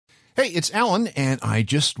Hey, it's Alan, and I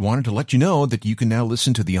just wanted to let you know that you can now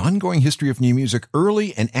listen to the ongoing history of new music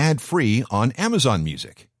early and ad-free on Amazon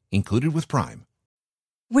Music, included with Prime.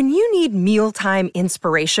 When you need mealtime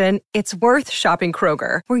inspiration, it's worth shopping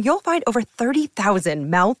Kroger, where you'll find over 30,000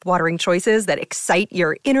 mouth-watering choices that excite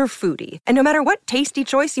your inner foodie. And no matter what tasty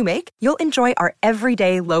choice you make, you'll enjoy our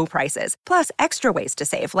everyday low prices, plus extra ways to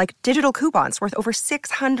save, like digital coupons worth over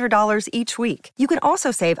 $600 each week. You can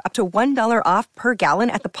also save up to $1 off per gallon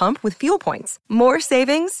at the pump with fuel points. More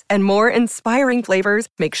savings and more inspiring flavors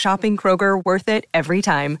make shopping Kroger worth it every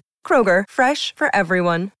time. Kroger, fresh for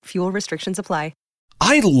everyone. Fuel restrictions apply.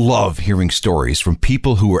 I love hearing stories from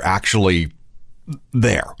people who were actually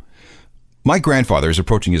there. My grandfather is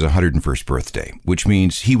approaching his 101st birthday, which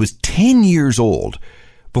means he was 10 years old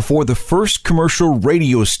before the first commercial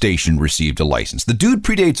radio station received a license. The dude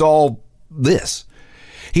predates all this.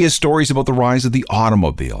 He has stories about the rise of the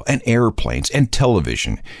automobile and airplanes and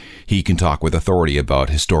television. He can talk with authority about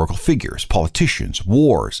historical figures, politicians,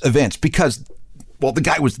 wars, events, because, well, the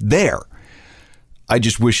guy was there. I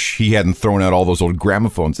just wish he hadn't thrown out all those old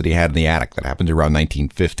gramophones that he had in the attic. That happened around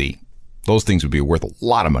 1950. Those things would be worth a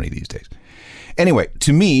lot of money these days. Anyway,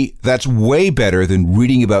 to me, that's way better than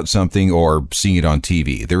reading about something or seeing it on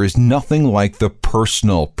TV. There is nothing like the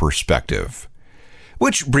personal perspective.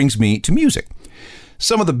 Which brings me to music.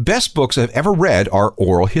 Some of the best books I've ever read are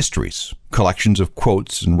oral histories, collections of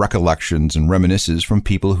quotes and recollections and reminiscences from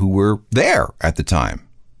people who were there at the time.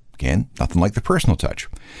 Again, nothing like the personal touch.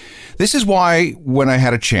 This is why when I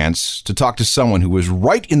had a chance to talk to someone who was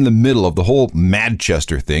right in the middle of the whole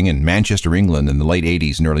Manchester thing in Manchester, England in the late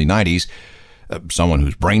 80s and early 90s, someone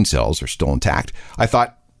whose brain cells are still intact, I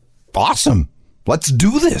thought, awesome, let's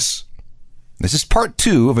do this. This is part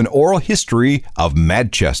 2 of an oral history of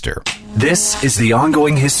Manchester. This is the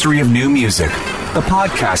ongoing history of new music, the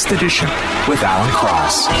podcast edition with Alan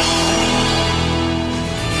Cross.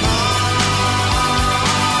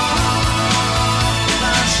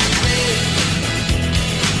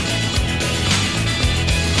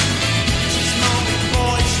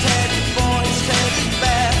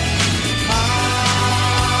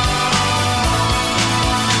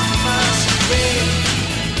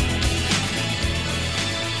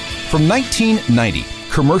 From 1990,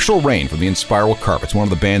 Commercial Rain from the Inspiral Carpets, one of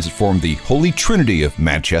the bands that formed the Holy Trinity of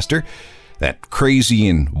Manchester, that crazy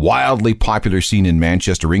and wildly popular scene in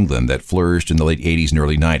Manchester, England that flourished in the late 80s and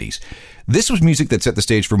early 90s. This was music that set the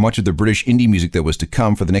stage for much of the British indie music that was to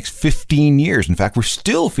come for the next 15 years. In fact, we're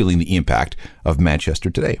still feeling the impact of Manchester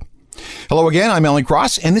today. Hello again, I'm Alan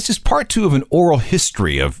Cross, and this is part 2 of an oral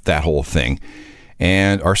history of that whole thing.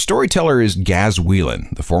 And our storyteller is Gaz Whelan,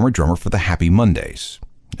 the former drummer for the Happy Mondays.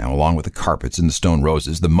 Now, along with the Carpets and the Stone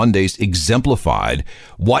Roses, the Mondays exemplified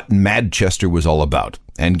what Manchester was all about.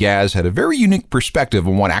 And Gaz had a very unique perspective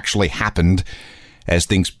on what actually happened as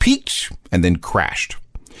things peaked and then crashed.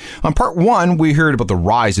 On part 1, we heard about the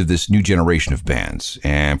rise of this new generation of bands.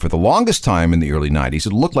 And for the longest time in the early 90s,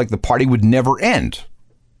 it looked like the party would never end.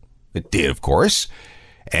 It did, of course.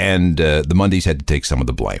 And the Mondays had to take some of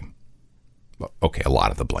the blame. Okay, a lot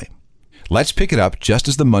of the blame. Let's pick it up just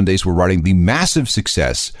as the Mondays were riding the massive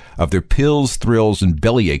success of their Pills, Thrills, and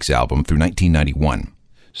Bellyaches album through 1991.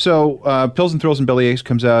 So, Pills and Thrills and Bellyaches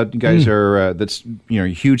comes out. You guys are, that's, a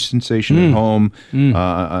huge sensation at home,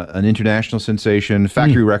 an international sensation.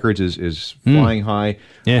 Factory Records is flying high.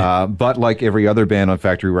 Yeah. But like every other band on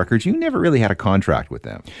Factory Records, you never really had a contract with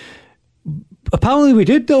them. Apparently we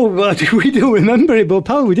did, though. We don't remember it, but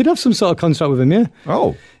apparently we did have some sort of contract with them, yeah.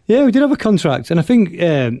 Oh. Yeah, we did have a contract, and I think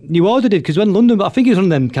New Order did, because when London, I think it was on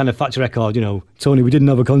them kind of Factory Record, Tony, we didn't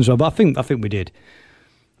have a contract, but I think we did.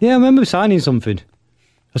 Yeah, I remember signing something.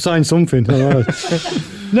 I signed something.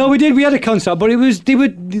 No, we did. We had a contract, but it was they'd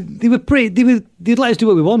let us do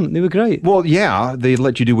what we want. They were great. Well, yeah, they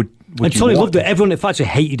let you do what and you Tony want. loved it. Everyone at Factory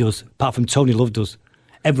hated us, apart from Tony loved us.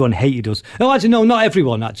 Everyone hated us. No, actually, no, not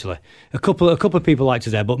everyone. Actually, a couple of people liked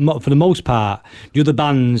us there, but for the most part, the other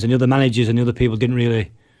bands and the other managers and the other people didn't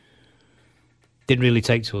really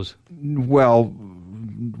take to us. Well,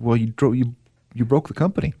 you broke the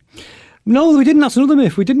company. No, we didn't. That's another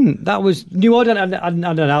myth. We didn't. That was New Order had an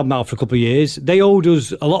album out for a couple of years. They owed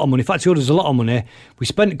us a lot of money. In fact, they owed us a lot of money. We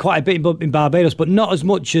spent quite a bit in Barbados, but not as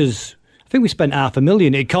much as I think we spent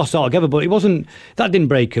 $500,000. It cost altogether, but it wasn't. That didn't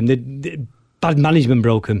break them. Bad management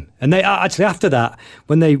broke them, and they actually after that,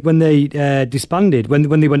 when they disbanded,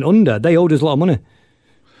 when they went under, they owed us a lot of money.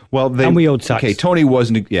 Well, and we owed tax. Okay, Tony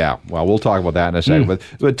wasn't. Yeah, well, we'll talk about that in a second.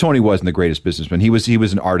 But Tony wasn't the greatest businessman. He was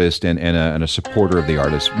an artist and a supporter of the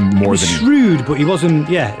artists more than shrewd, but he wasn't.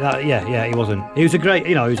 Yeah, he wasn't. He was a great.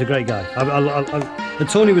 He was a great guy. And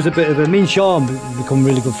Tony was a bit of a... Me and Sean become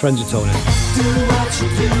really good friends with Tony. Do what you're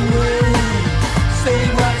doing, say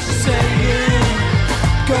what you're saying,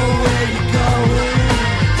 go where you're going,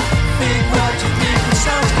 think what you think, it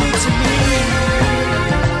sounds good to me.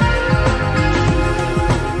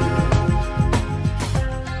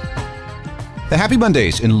 The Happy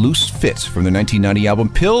Mondays in Loose Fits from their 1990 album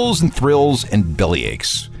Pills and Thrills and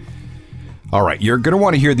Bellyaches. All right, you're going to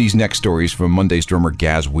want to hear these next stories from Monday's drummer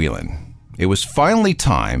Gaz Whelan. It was finally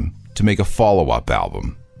time to make a follow-up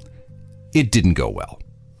album. It didn't go well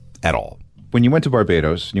at all. When you went to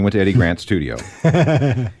Barbados, and you went to Eddie Grant's studio.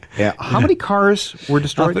 Yeah, how many cars were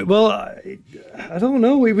destroyed? Well, I don't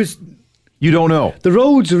know. It was... You don't know. The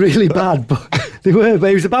roads are really bad, but they were. But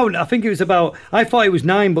it was about... I think it was about... I thought it was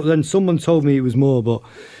 9, but then someone told me it was more. But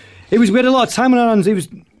it was... We had a lot of time on our hands. It was...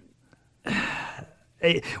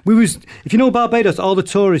 If you know Barbados, all the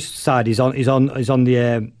tourist side is on the... It's on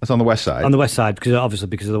the west side. On the west side, because of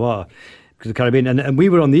the water. Because of the Caribbean, and we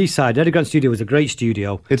were on the east side. Eddie Grant Studio was a great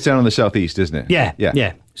studio. It's down on the southeast, isn't it?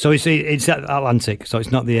 Yeah. So it's Atlantic. So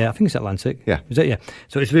it's not the. I think it's Atlantic. Yeah. Is it? Yeah.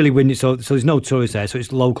 So it's really windy. So there's no tourists there. So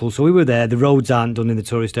it's local. So we were there. The roads aren't done in the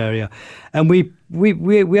tourist area, and we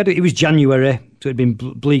had. It was January, so it'd been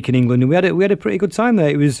bleak in England, and we had a pretty good time there.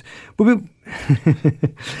 It was.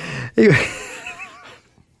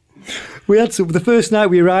 We had the first night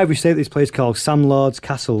we arrived, we stayed at this place called Sam Lord's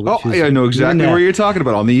Castle. I know exactly where you're talking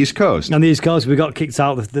about, on the East Coast. On the East Coast, we got kicked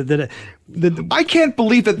out. I can't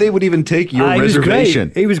believe that they would even take your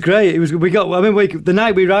reservation. It was great. The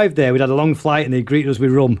night we arrived there, we'd had a long flight and they greeted us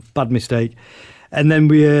with rum. Bad mistake. And then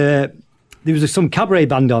there was some cabaret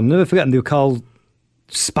band on. I'll never forget them. They were called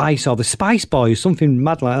Spice or the Spice Boys, something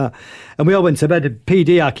mad like that. And we all went to bed.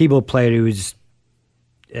 PD, our keyboard player, who was...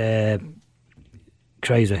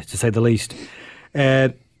 crazy, to say the least. We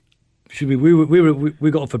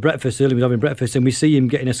got up for breakfast early. We were having breakfast, and we see him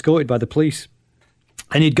getting escorted by the police.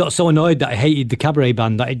 And he'd got so annoyed that he hated the cabaret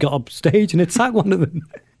band that he'd got up stage and attacked one of them.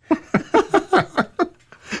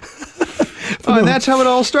 And that's how it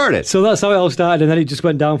all started. So that's how it all started, and then it just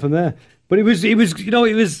went down from there. But it was.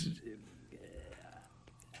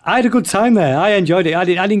 I had a good time there. I enjoyed it. I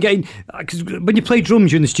didn't get in, because when you play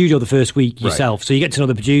drums, you're in the studio the first week yourself, right. So you get to know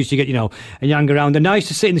the producer, you get, and you hang around. And I used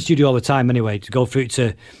to sit in the studio all the time anyway, to go through it.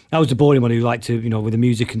 I was the boring one who liked to, with the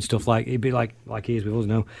music and stuff, like it'd be like he is with us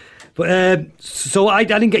now. But so I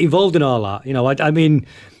didn't get involved in all that.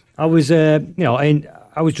 I was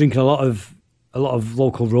I was drinking a lot of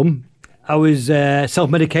local rum. I was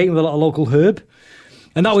self-medicating with a lot of local herb,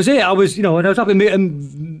 and that was it. I was, and I was happy.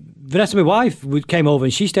 Vanessa, my wife, came over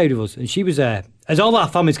and she stayed with us, and she was there. As all our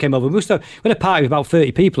families came over, we had a party with about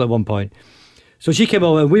 30 people at one point. So she came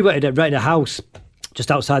over and we went to rent a house just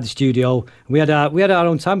outside the studio. And we had our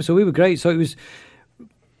own time, so we were great. So it was.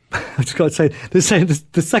 I just got to say,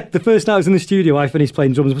 the first night I was in the studio, I finished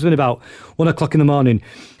playing drums. It must have been about 1 o'clock in the morning,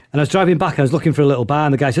 and I was driving back. And I was looking for a little bar,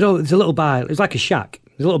 and the guy said, "Oh, there's a little bar. It's like a shack.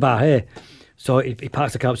 There's a little bar here." So he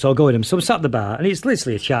parks the car up. So I go in him. So I'm sat at the bar, and it's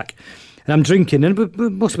literally a shack. And I'm drinking, and it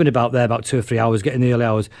must have been about 2 or 3 hours, getting the early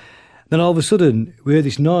hours. Then all of a sudden, we hear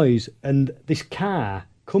this noise, and this car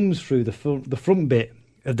comes through the front bit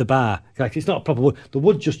of the bar. Like, it's not a proper wood. The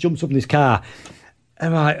wood just jumps up in this car.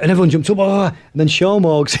 And everyone jumps up, and then Sean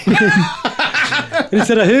walks in. And he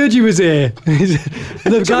said, "I heard you was here."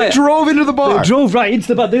 And the guy drove into the bar. They drove right into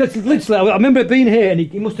the bar. Literally, I remember it being here, and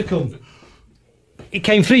he must have come. He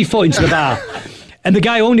came 3 foot into the bar. And the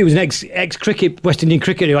guy only was an ex-cricket, West Indian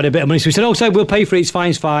cricketer who had a bit of money. So he said, "Oh, so we'll pay for it, it's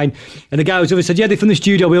fine. And the guy was over said, "Yeah, they're from the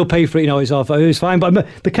studio, we'll pay for it, it's off." It was fine. But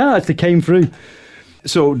the car actually came through.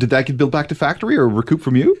 So did that get billed back to factory or recoup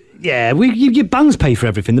from you? Yeah, your bands pay for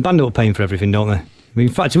everything. The band are paying for everything, don't they? In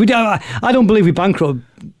fact, I don't believe we bankrupted.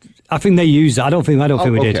 I think they used that. I don't think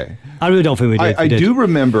we did. I really don't think we did. I do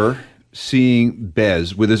remember seeing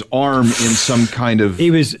Bez with his arm in some kind of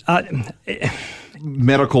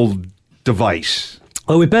medical device.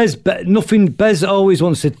 Oh, with Bez, nothing. Bez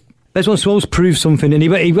wants to always prove something, and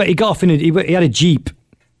he got off in he had a Jeep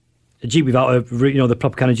without the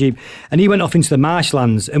proper kind of Jeep, and he went off into the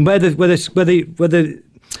marshlands, and where the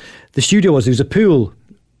studio was, there was a pool,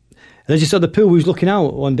 and I just saw the pool. We was looking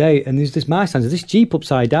out one day, and there's this marshlands, this Jeep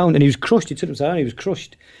upside down, and he was crushed. He turned upside down, he was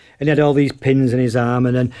crushed, and he had all these pins in his arm,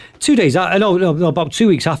 and then 2 days, about 2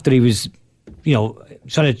 weeks after, he was,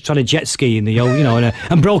 trying to jet ski in the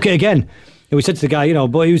and broke it again. And we said to the guy,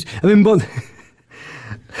 but he was,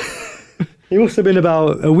 he must have been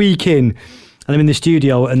about a week in, and I'm in the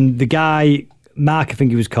studio, and the guy, Mark, I think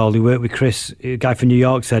he was called, who worked with Chris, a guy from New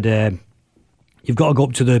York, said, "You've got to go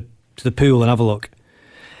up to the pool and have a look."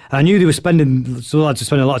 And I knew they were spending a lot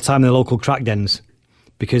of time in the local crack dens,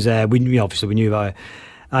 because obviously we knew about it.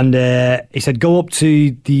 And he said, go up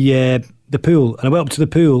to the pool. And I went up to the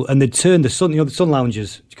pool, and they turned the sun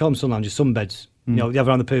lounges. Do you call them sun lounges? Sunbeds. You know, they have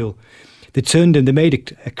around the pool. They turned them. They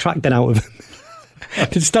made a crack den out of them.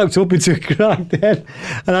 It stacked up into a crack den,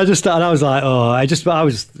 and I was like, I just thought it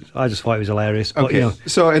was hilarious. But, Okay,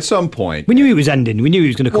 so at some point, we knew it was ending. We knew he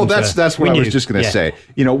was going to come. Well, that's what I was just going to say.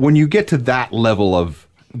 You know, when you get to that level of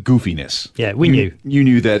goofiness, we knew. You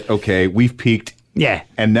knew that, okay, we've peaked. Yeah.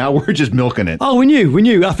 And now we're just milking it. Oh, we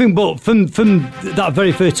knew. I think, but from that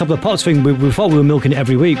very first Top of the Pops thing, we thought we were milking it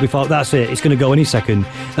every week. We thought, that's it, it's going to go any second.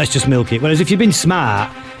 Let's just milk it. Whereas if you've been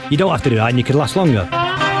smart, you don't have to do that, and you could last longer.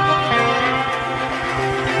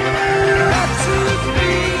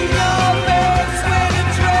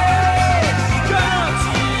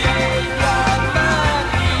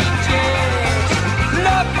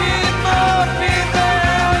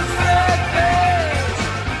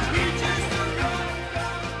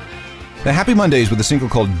 The Happy Mondays with a single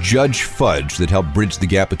called Judge Fudge that helped bridge the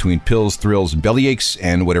gap between pills, thrills, and bellyaches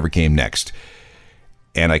and whatever came next.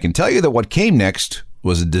 And I can tell you that what came next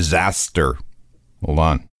was a disaster. Hold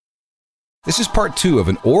on. This is part 2 of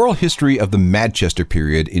an oral history of the Manchester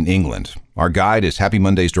period in England. Our guide is Happy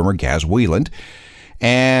Mondays drummer Gaz Whelan.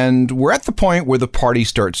 And we're at the point where the party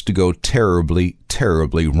starts to go terribly,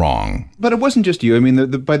 terribly wrong. But it wasn't just you. I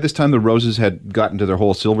mean, by this time, the Roses had gotten to their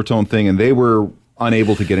whole Silvertone thing, and they were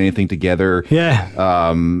unable to get anything together. Yeah.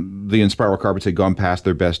 The Inspiral Carpets had gone past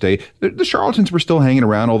their best day. The Charlatans were still hanging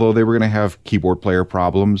around, although they were going to have keyboard player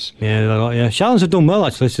problems. Yeah. Charlatans have done well,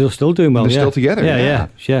 actually. They're still doing well. They're still together. Yeah.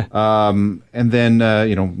 And then,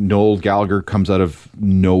 Noel Gallagher comes out of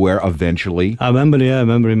nowhere eventually. I remember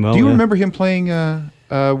him well. Do you remember him playing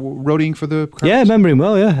roadieing for the Carpets? Yeah, I remember him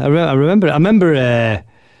well, yeah. I remember it. I remember...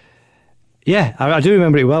 I do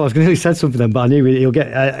remember it well. I was going to say something then, but I knew he'll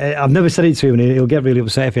get... I've never said it to him, and he'll get really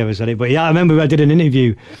upset if he ever said it. But yeah, I remember I did a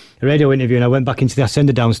radio interview, and I went back into the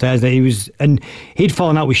Ascender downstairs, and he'd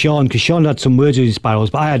fallen out with Sean, because Sean had some words with his Spirals,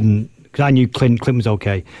 but I hadn't, because I knew Clint was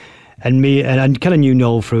okay. And I kind of knew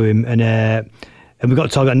Noel through him, and we got to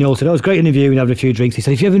talk, and Noel said, it was a great interview, and having a few drinks. He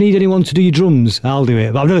said, if you ever need anyone to do your drums, I'll do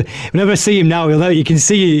it. But whenever I see him now, you can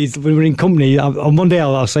see when we're in company. On one day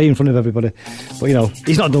I'll say in front of everybody. But,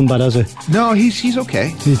 he's not done bad, has he? No, he's okay.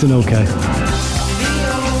 He's done okay.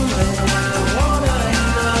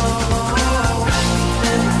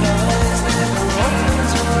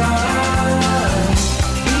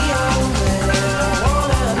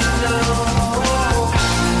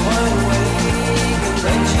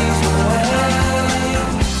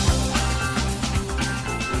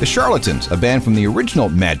 The Charlatans, a band from the original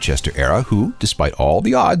Manchester era who, despite all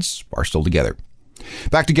the odds, are still together.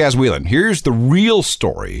 Back to Gaz Whelan. Here's the real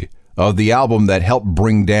story of the album that helped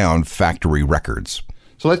bring down Factory Records.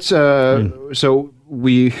 So let's,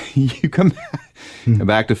 you come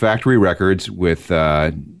back to Factory Records with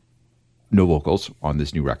no vocals on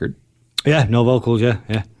this new record. Yeah, no vocals, yeah.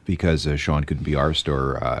 Because Sean couldn't be arsed,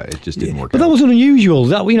 or it just didn't work out. But that wasn't unusual.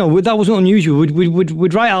 That wasn't unusual.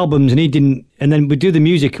 We'd write albums, and he didn't, and then we'd do the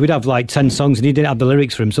music. We'd have like 10 songs, and he didn't have the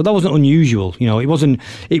lyrics for him. So that wasn't unusual. It wasn't.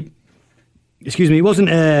 It wasn't.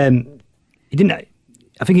 He didn't.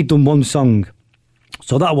 I think he'd done one song,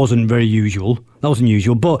 so that wasn't very usual. That wasn't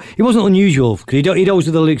usual, but it wasn't unusual because he'd always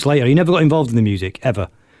do the lyrics later. He never got involved in the music ever.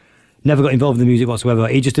 Never got involved in the music whatsoever.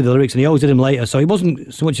 He just did the lyrics, and he always did them later. So it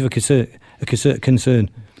wasn't so much of a concern.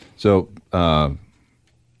 So the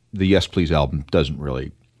Yes Please album doesn't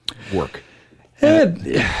really work.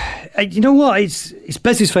 You know what? It's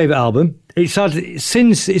Bez's favourite album. It's had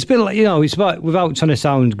since it's been like it's about, without trying to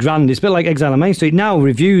sound grand. It's a bit like Exile on Main Street. Now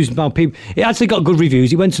reviews, people. It actually got good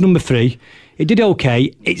reviews. It went to number 3. It did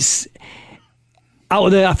okay. It's out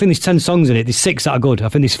of I think there's 10 songs in it. There's 6 that are good. I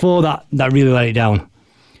think there's 4 that really let it down.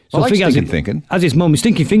 So I like Stinking Thinking. As its moment,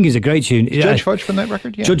 Stinking Finger is a great tune. Judge Fudge from that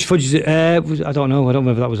record? Yeah. Judge Fudge is, I don't know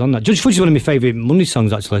whether that was on that. Judge Fudge is one of my favourite Monday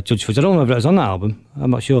songs, actually. Judge Fudge. I don't know whether it was on that album.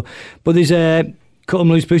 I'm not sure. But there's Cut 'em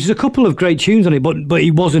Loose Bruce. There's a couple of great tunes on it, but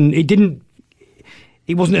it wasn't an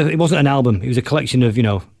album. It was a collection of,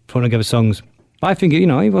 putting together songs. I think, he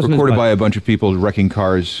wasn't recorded by a bunch of people wrecking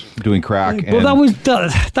cars, doing crack. But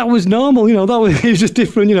that was normal, it was just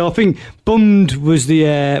different, I think Bummed was the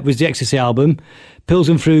Ecstasy album. Pills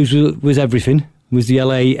and Fruits was Everything, was the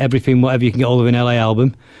LA Everything, whatever you can get hold of an LA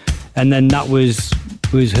album. And then that was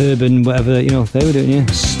Herb and whatever, they were doing, yeah.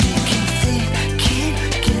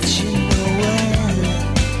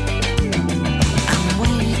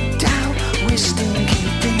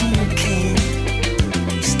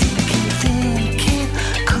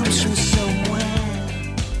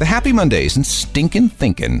 The Happy Mondays and Stinkin'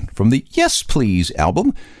 Thinkin' from the Yes Please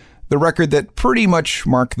album. the record that pretty much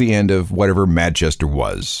marked the end of whatever Manchester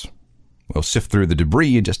was. We'll sift through the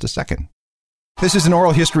debris in just a second. This is an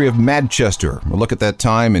oral history of Manchester, a look at that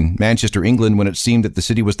time in Manchester, England, when it seemed that the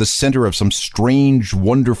city was the center of some strange,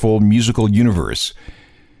 wonderful musical universe.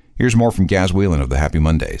 Here's more from Gaz Whelan of the Happy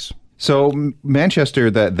Mondays. So Manchester,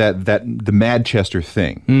 the Manchester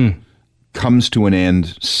thing comes to an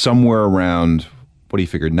end somewhere around, what do you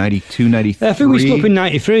figure, 92, 93? I think we stopped in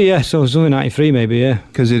 93, yeah, so it was only 93 maybe, yeah.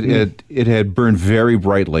 Because it had burned very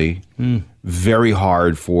brightly, very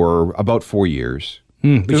hard for about 4 years.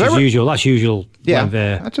 Which is usual. That's usual. Yeah,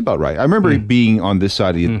 that's about right. I remember being on this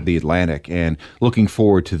side of the Atlantic and looking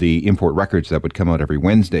forward to the import records that would come out every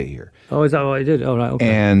Wednesday here. Oh, is that what I did? Oh, right, okay.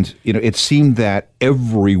 And, it seemed that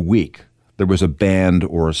every week there was a band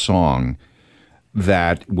or a song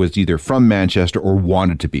that was either from Manchester or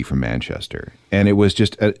wanted to be from Manchester. And it was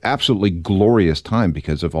just an absolutely glorious time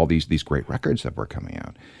because of all these great records that were coming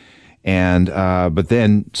out. And but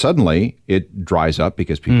then suddenly it dries up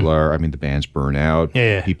because people the bands burn out,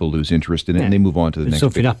 people lose interest in it, and they move on to the next.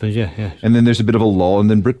 Something happens, yeah. And then there's a bit of a lull, and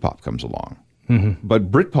then Britpop comes along.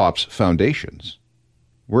 But Britpop's foundations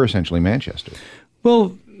were essentially Manchester.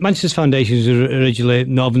 Well, Manchester's foundations are originally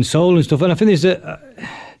Northern Soul and stuff, and I think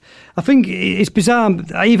I think it's bizarre.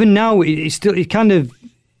 Even now, it's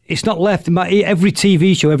not left. Every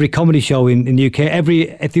TV show, every comedy show in the UK,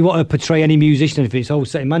 if they want to portray any musician, if it's all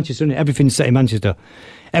set in Manchester, isn't it? Everything's set in Manchester.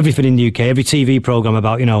 Everything in the UK, every TV programme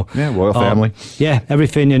about, Royal Family. Yeah,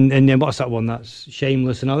 everything. And then what's that one? That's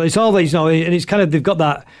Shameless and all. It's all these, and it's kind of, they've got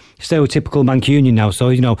that stereotypical Mancunian now. So,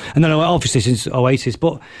 and then obviously since Oasis,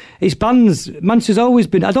 but it's bands. Manchester's always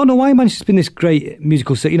been, I don't know why Manchester's been this great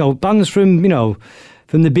musical city. Bands from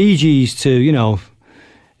the Bee Gees to,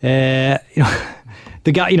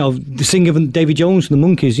 the guy, the singer of Davy Jones from the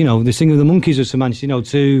Monkees, the singer of the Monkees was from Manchester,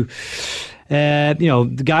 to,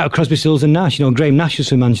 the guy at Crosby, Stills and Nash, Graham Nash was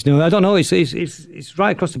from Manchester. I don't know, it's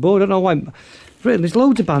right across the board. I don't know why. There's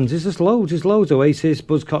loads of bands. There's just loads. There's loads. Oasis,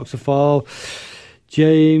 Buzzcocks, The Fall,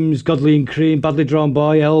 James, Godley and Cream, Badly Drawn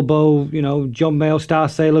Boy, Elbow, John Mayall, Star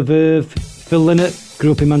Sailor, Verve, Phil Lynott,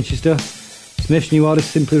 grew up in Manchester. Smiths, New Order,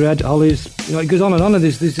 Simply Red, Hollies. It goes on and on. And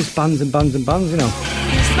there's just bands and bands and bands.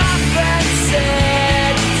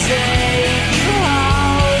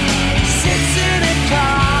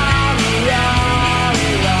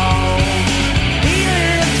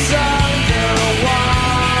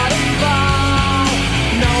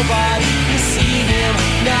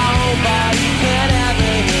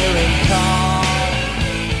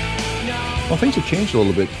 Well, things have changed a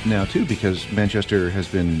little bit now too, because Manchester has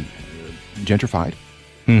been gentrified.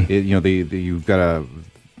 You've got a.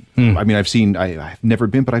 I've never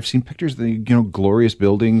been, but I've seen pictures of the glorious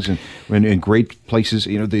buildings and great places.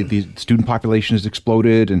 The student population has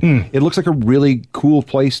exploded, and it looks like a really cool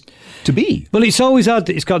place to be. Well, it's always had.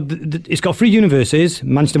 It's got 3 universities: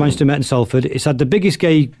 Manchester, Met, and Salford. It's had the biggest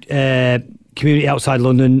gay community outside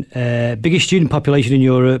London, biggest student population in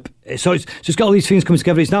Europe. So it's got all these things coming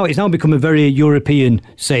together. It's now become a very European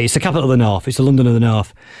city. It's the capital of the North. It's the London of the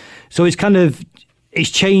North. So it's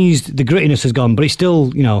changed. The grittiness has gone, but it's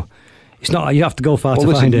still, it's not. You have to go far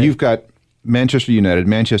to find it. You've got Manchester United,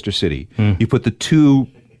 Manchester City. You put the two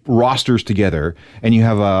rosters together, and you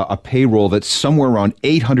have a payroll that's somewhere around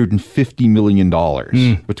 $850 million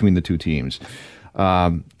between the two teams.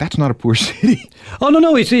 That's not a poor city. Oh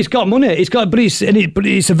no, it's got money. It's a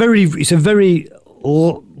very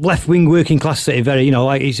left wing working class city. Very,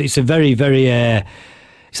 it's a very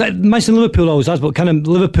it's like Manchester and Liverpool always has, but kind of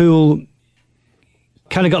Liverpool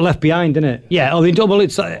kind of got left behind, didn't it? Yeah.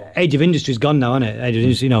 It's age of industry's gone now, isn't it? Age of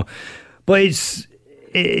industry, but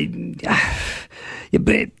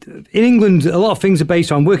but in England, a lot of things are based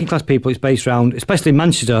around working class people. It's based around, especially in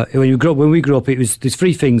Manchester. When we grew up, there's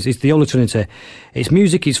 3 things. It's the Holy Trinity. It's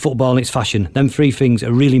music, it's football, and it's fashion. Them 3 things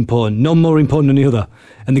are really important. None more important than the other,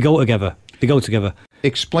 and they go together.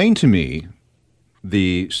 Explain to me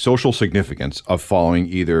the social significance of following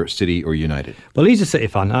either City or United. Well, he's a City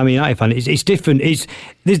fan. I'm a United fan. It's different.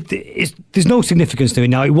 There's no significance to it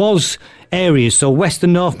now. It was areas. So West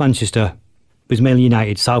and North Manchester was mainly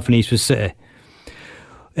United. South and East was City.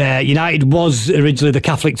 United was originally the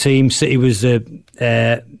Catholic team. City was the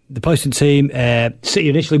Protestant team. City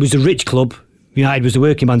initially was the rich club. United was the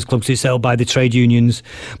working man's club, so it's set up by the trade unions.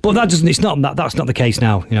 But that's not the case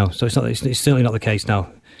now. So it's certainly not the case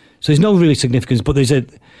now. So there's no really significance. But there's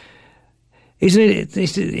it's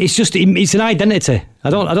an identity.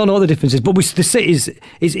 I don't know what the difference is. But the City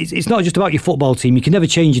it's not just about your football team. You can never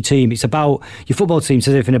change your team. It's about your football team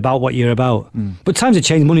says everything about what you're about. But times have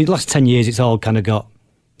changed. The last 10 years, it's all kind of got.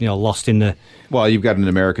 lost in the. Well, you've got an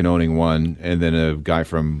American owning one, and then a guy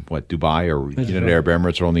from Dubai or United Arab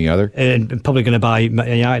Emirates owning the other, and probably going to buy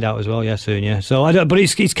United out as well, soon, So I don't, but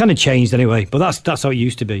it's kind of changed anyway. But that's how it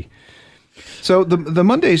used to be. So the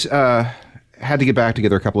Mondays had to get back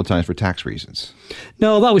together a couple of times for tax reasons.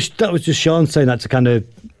 No, that was just Sean saying that to kind of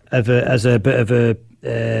as a bit of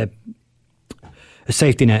a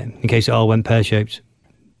safety net in case it all went pear shaped,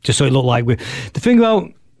 just so it looked like the thing about.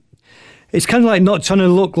 It's kind of like not trying to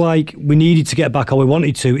look like we needed to get back or we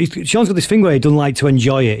wanted to. Sean's got this thing where he doesn't like to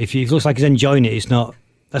enjoy it. If it looks like he's enjoying it, it's not.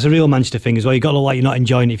 That's a real Manchester thing as well. You've got to look like you're not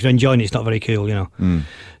enjoying it. If you're enjoying it, it's not very cool,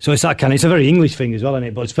 So it's that kind of. It's a very English thing as well, isn't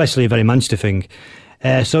it? But especially a very Manchester thing.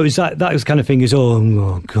 So it's that was kind of thing is,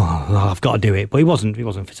 oh God, I've got to do it. But he wasn't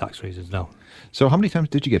for tax reasons, no. So how many times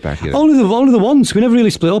did you get back together? Only the once. We never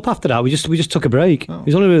really split up after that. We just took a break. It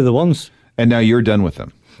was only really the once. And now you're done with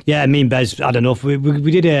them. Yeah, me and Bez had enough.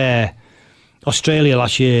 We did Australia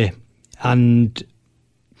last year, and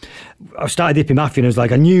I started dipping Matthew, and I was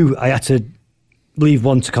like, I knew I had to leave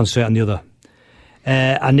one to concentrate on the other.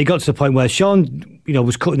 And it got to the point where Sean,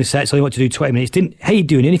 was cutting the set, so he wanted to do 20 minutes. Didn't hate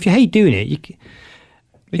doing it. And if you hate doing it, you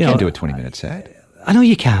can't do a 20-minute set. I know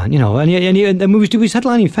you can, and we was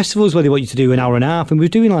headlining festivals where they want you to do an hour and a half, and we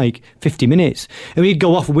was doing like 50 minutes, and we'd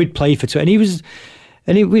go off and we'd play for 20,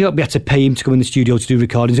 we had to pay him to come in the studio to do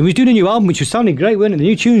recordings, and we was doing a new album which was sounding great, weren't it? The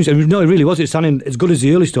new tunes, and no, it really was. It was sounding as good as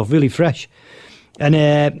the early stuff, really fresh, and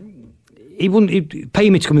he'd pay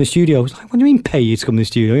me to come in the studio. I was like, what do you mean pay you to come in the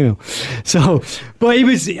studio? So, but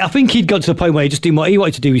I think he'd got to the point where he just didn't he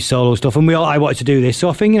wanted to do his solo stuff, and I wanted to do this. So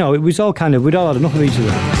I think it was all kind of we'd all had enough of each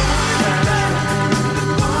other.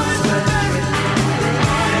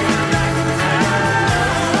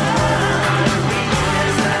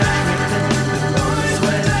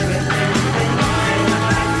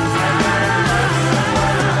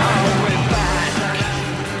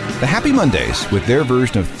 The Happy Mondays with their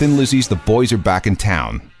version of Thin Lizzy's The Boys Are Back in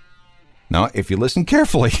Town. Now, if you listen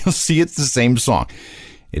carefully, you'll see it's the same song.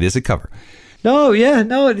 It is a cover.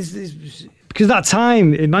 It's because that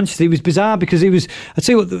time in Manchester, it was bizarre because I'd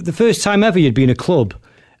tell you what, the first time ever you'd be in a club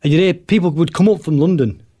and you'd hear people would come up from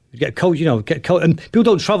London, get a coach, and people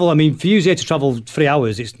don't travel. I mean, for you here to travel 3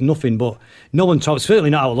 hours, it's nothing, but no one travels,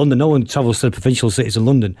 certainly not out of London, no one travels to the provincial cities of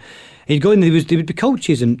London. You'd go in, there would be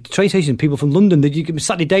coaches and train stations, people from London. You could be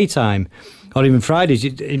Saturday daytime or even Fridays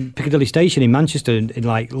in Piccadilly Station in Manchester in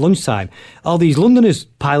like lunchtime. All these Londoners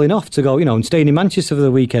piling off to go, and staying in Manchester for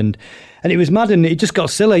the weekend. And it was mad, and it just got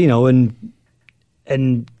silly, and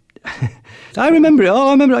I remember it.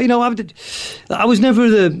 I was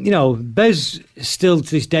never Bez still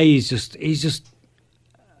to this day, it's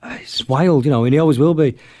wild, and he always will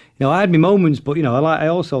be. I had my moments, but, I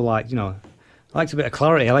also liked a bit of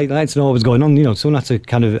clarity. I like to know what was going on. Someone had to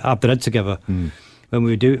kind of have their head together when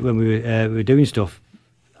we were doing stuff.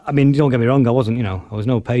 I mean, don't get me wrong. I wasn't. I was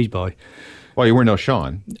no page boy. Well, you were no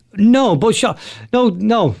Sean. No, but Sean.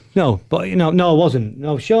 No. But no, I wasn't.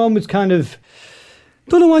 No, Sean was kind of.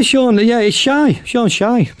 Don't know why Sean. Yeah, he's shy. Sean's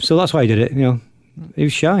shy, so that's why he did it. He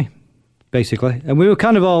was shy, basically, and we were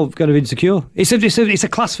kind of all kind of insecure. It's a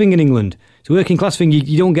class thing in England. It's a working class thing.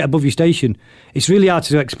 You don't get above your station. It's really hard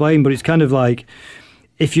to explain, but it's kind of like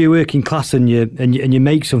if you're working class and you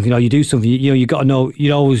make something or you do something, you got to know.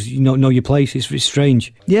 You always know your place. It's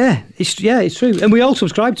strange. Yeah, it's true. And we all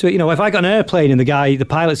subscribe to it. If I got an airplane and the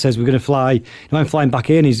pilot says we're going to fly, I'm flying back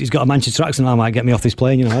in. He's got a Manchester accent. I might get me off this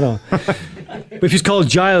plane. I don't. But if he's called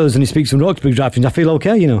Giles and he speaks from Roxbury driving, I feel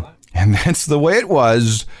okay. And that's the way it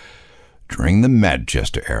was during the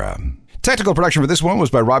Manchester era. Technical production for this one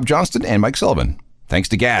was by Rob Johnston and Mike Sullivan. Thanks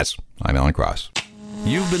to Gaz. I'm Alan Cross.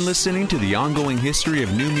 You've been listening to the Ongoing History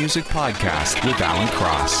of New Music podcast with Alan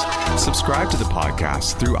Cross. Subscribe to the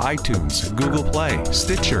podcast through iTunes, Google Play,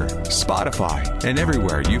 Stitcher, Spotify, and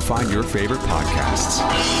everywhere you find your favorite podcasts.